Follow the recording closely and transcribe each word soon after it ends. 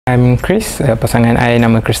I'm Chris, pasangan I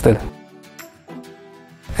nama Crystal.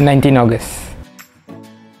 19 August.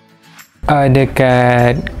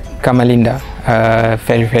 Dekat Kamalinda,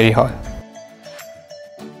 Ferry Hall.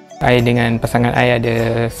 I dengan pasangan I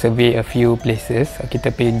ada survey a few places.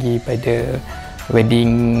 Kita pergi pada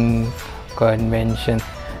wedding convention.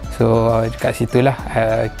 So kat situlah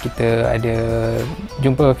kita ada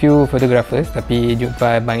jumpa a few photographers, tapi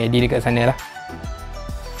jumpa Abang Eddie dekat sana lah.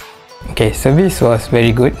 Okay, service was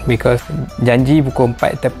very good because janji pukul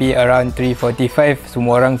 4 tapi around 3:45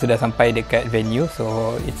 semua orang sudah sampai dekat venue,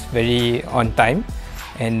 so it's very on time.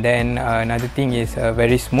 And then another thing is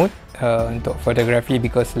very smooth untuk photography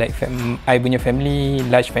because like I punya family,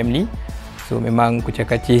 large family, so memang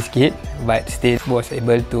kucak-kacir sikit but still was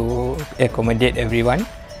able to accommodate everyone.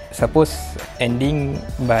 Suppose ending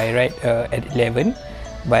by right at 11,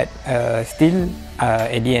 but still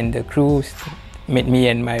Eddie and the crew made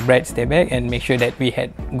me and my bride stay back and make sure that we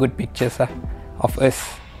had good pictures of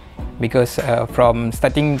us, because from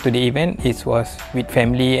starting to the event it was with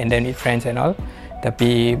family and then with friends and all,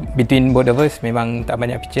 tapi between both of us memang tak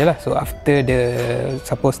banyak picture lah. So after the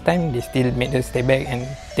supposed time they still made us stay back and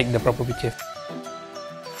take the proper pictures.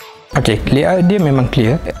 Okay, layout dia memang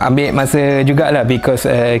clear. Ambil masa jugalah because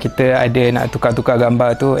kita ada nak tukar-tukar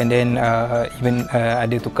gambar tu, and then even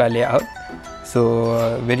ada tukar layout. So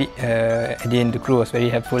very Eddie and the crew was very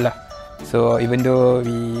helpful lah. So even though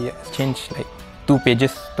we changed like 2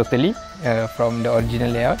 pages totally from the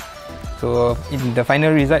original layout, so in the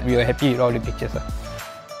final result we were happy with all the pictures lah.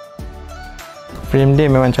 Frame dia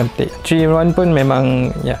memang cantik. 3-in-1 pun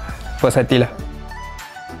memang puas hati lah.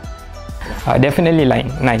 Definitely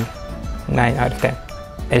 9 out of 10.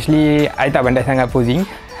 Actually I tak pandai sangat posing.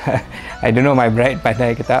 I don't know my bride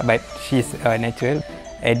pandai ke tak, but she's natural.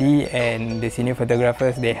 Eddie and the senior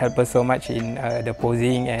photographers, they help us so much in the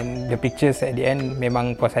posing and the pictures at the end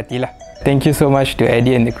memang puas hati lah. Thank you so much to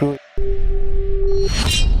Eddie and the crew.